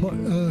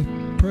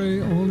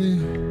pray only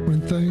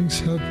when things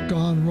have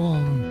gone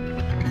wrong?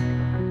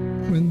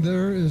 When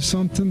there is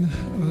something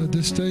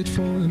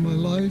distasteful in my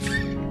life,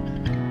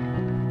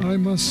 I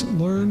must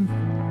learn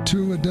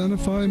to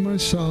identify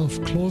myself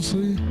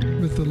closely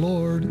with the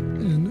Lord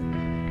in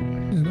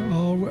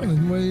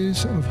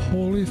ways of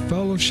holy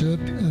fellowship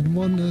and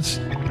oneness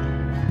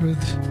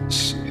with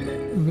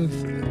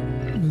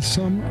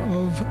some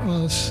of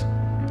us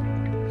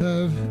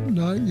have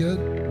not yet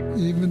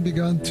even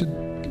begun to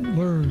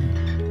learn.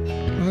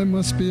 I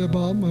must be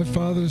about my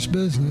Father's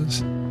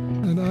business,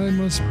 and I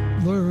must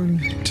learn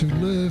to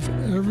live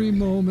every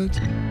moment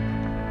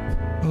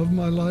of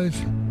my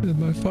life in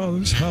my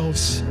Father's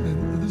house.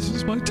 And this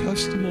is my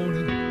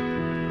testimony.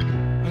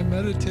 I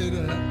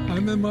meditated.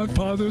 I'm in my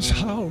Father's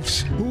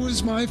house. Who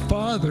is my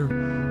Father?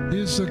 He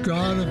is the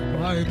God of the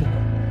Bible.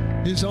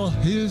 He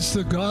is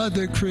the God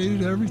that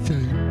created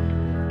everything.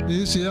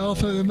 He is the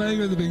Alpha and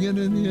Omega, the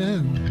beginning and the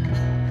end.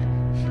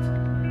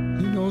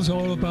 He knows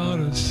all about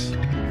us.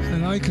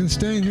 And I can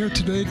stand here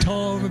today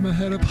tall over my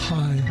head up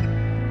high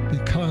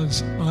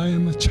because I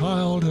am a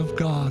child of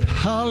God.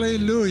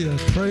 Hallelujah.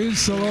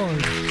 Praise the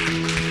Lord.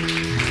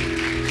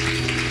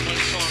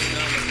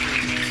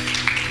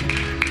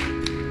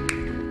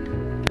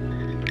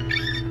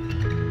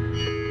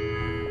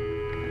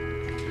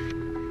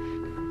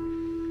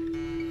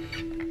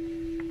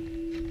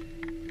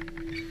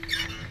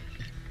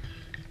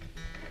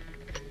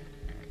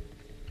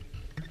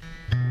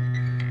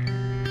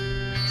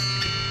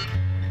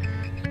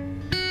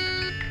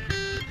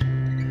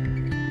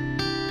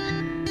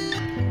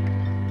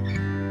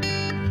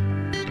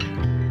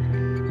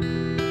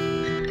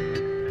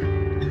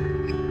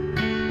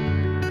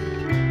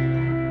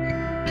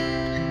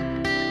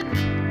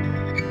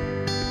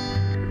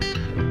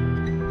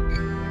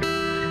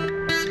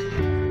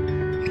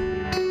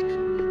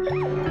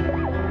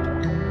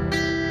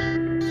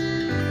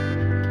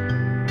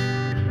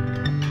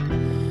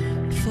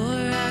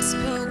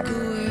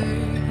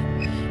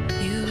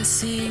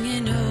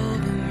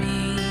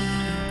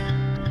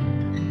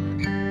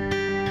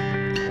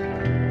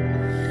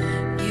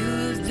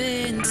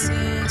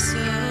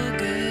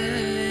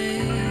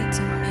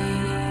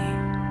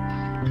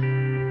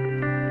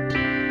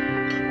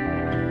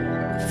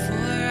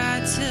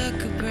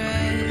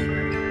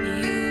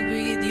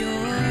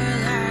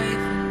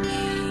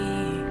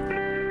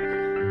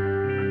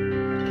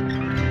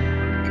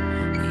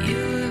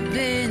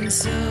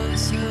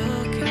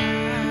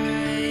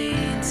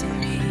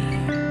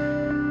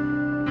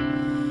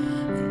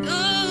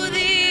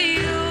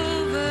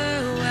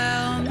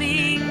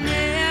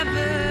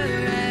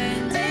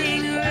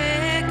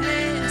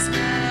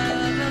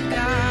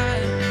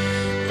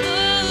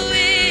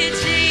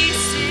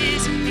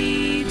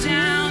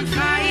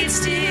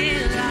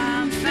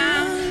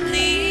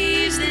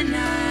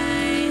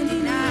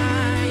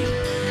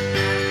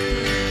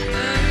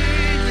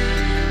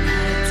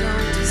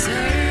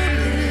 Deserve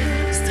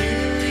this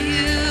till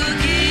you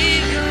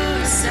give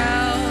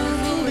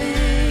yourself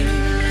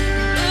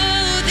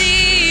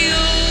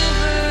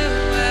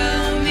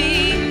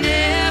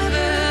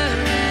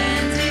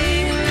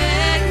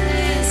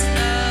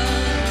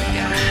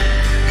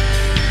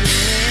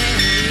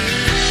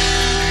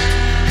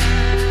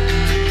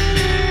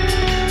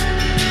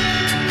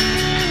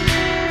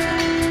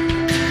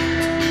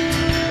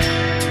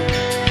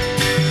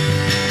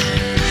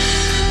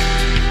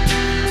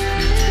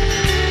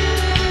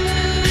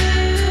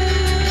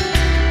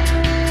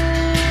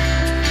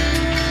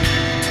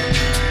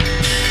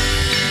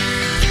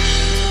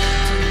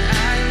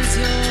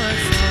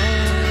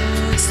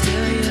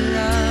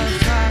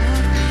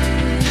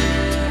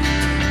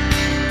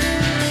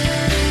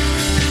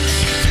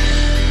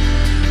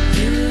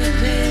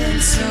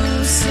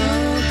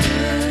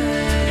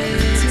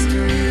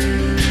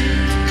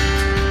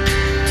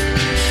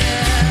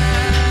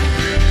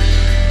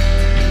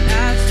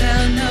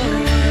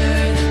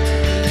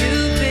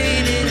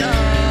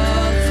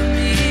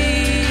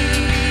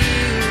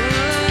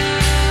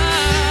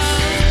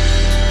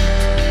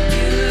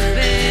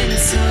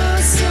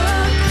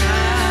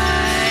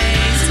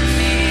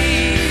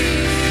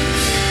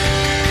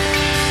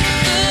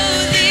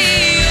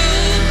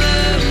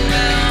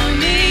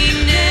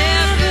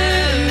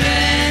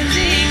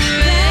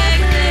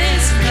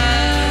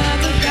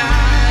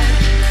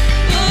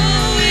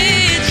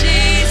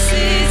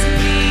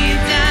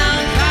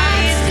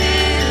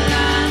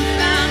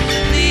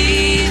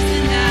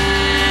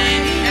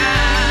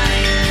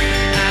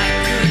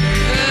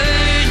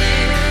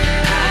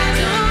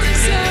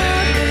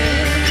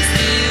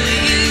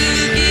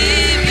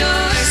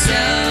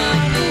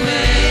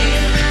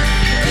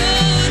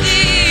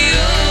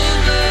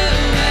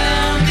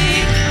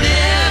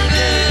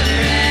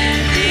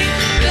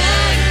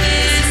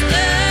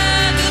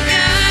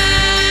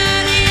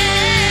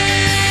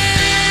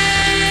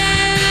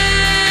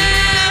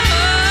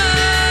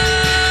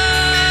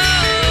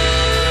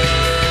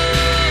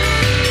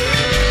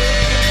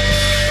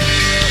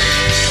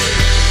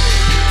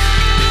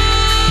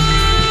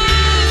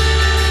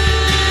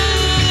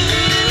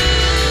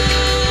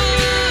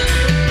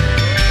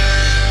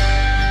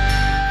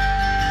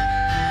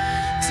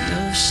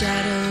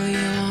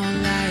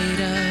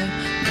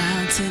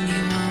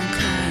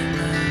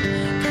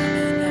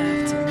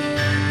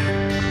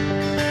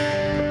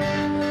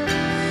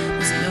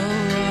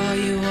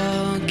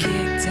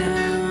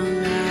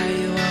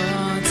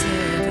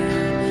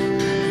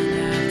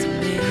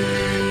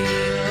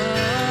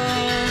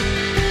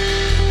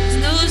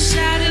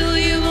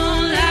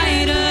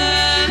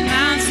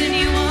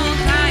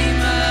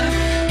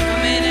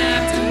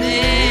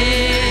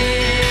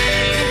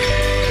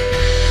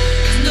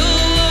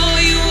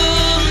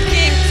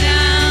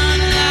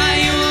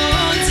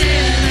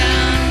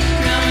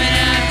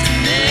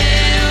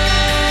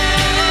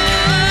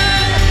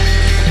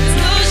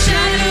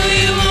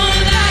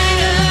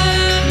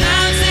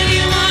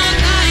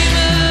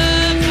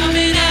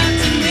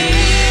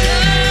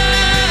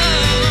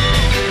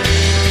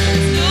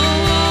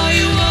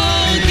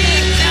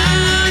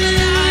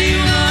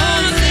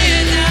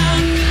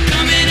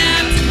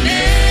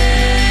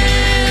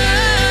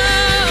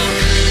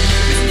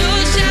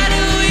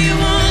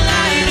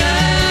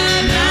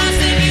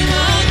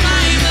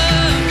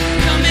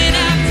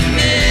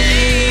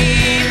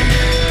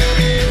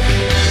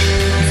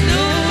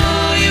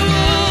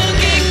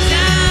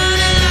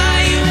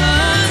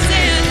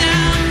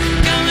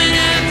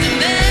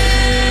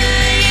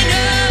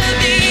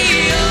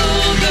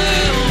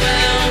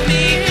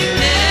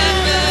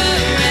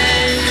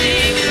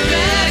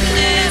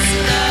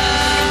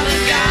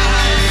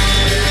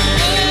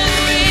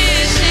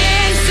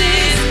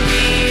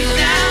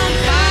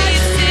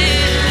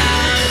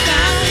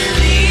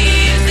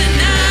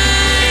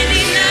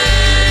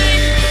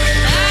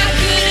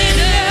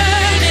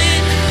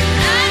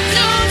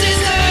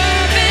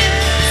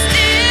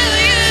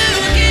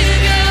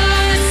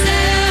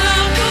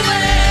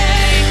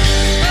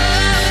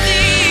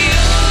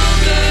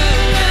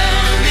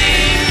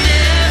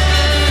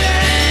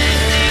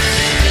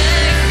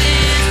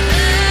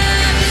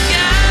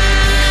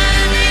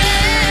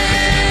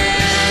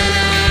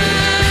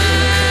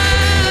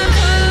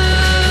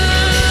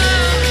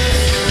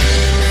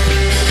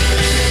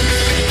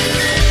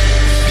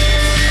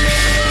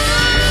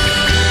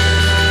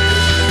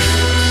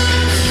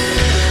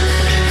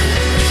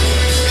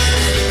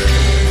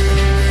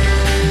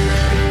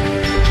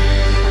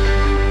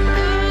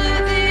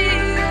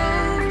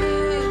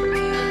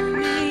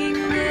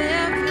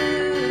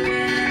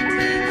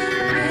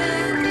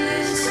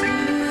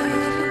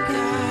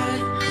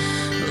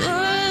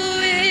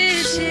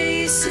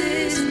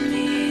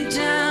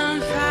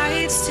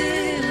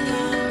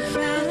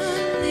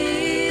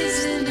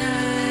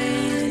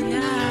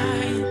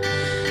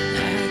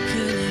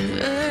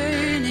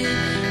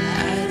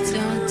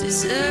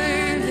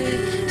deserve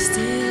it,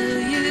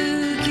 still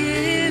you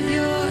give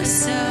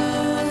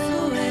yourself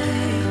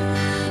away.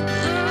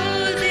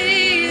 Oh,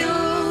 the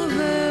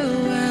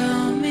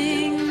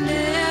overwhelming,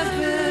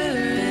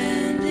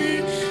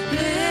 never-ending,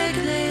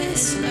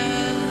 reckless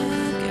love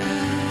of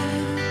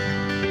God.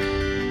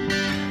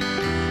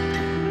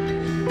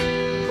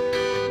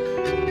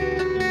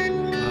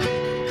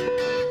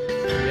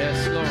 Yes,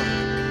 Lord.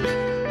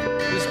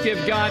 Just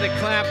give God a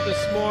clap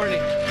this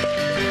morning.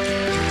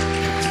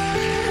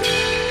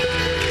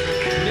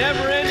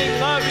 Never-ending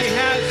love He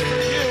has for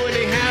you and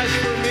He has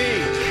for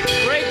me.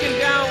 Breaking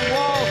down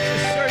walls to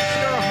search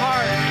your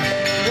heart.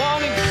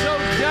 Wanting so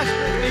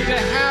desperately to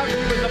have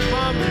you in the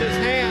palm of His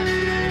hand.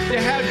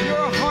 To have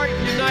your heart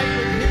unite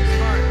with His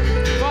heart.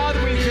 Father,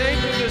 we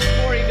thank You this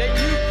morning that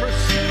You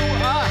pursue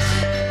us.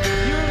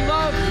 Your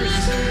love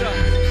pursued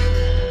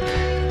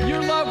us.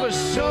 Your love was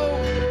so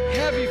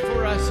heavy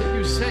for us that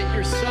You sent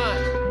Your Son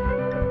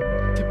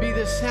to be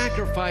the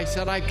sacrifice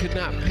that I could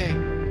not pay.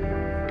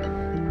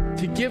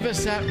 To give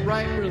us that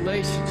right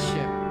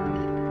relationship.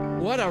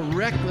 What a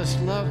reckless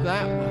love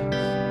that was.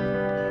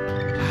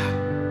 Wow.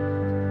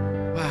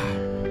 Wow.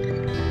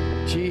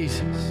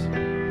 Jesus.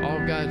 All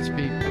God's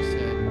people say.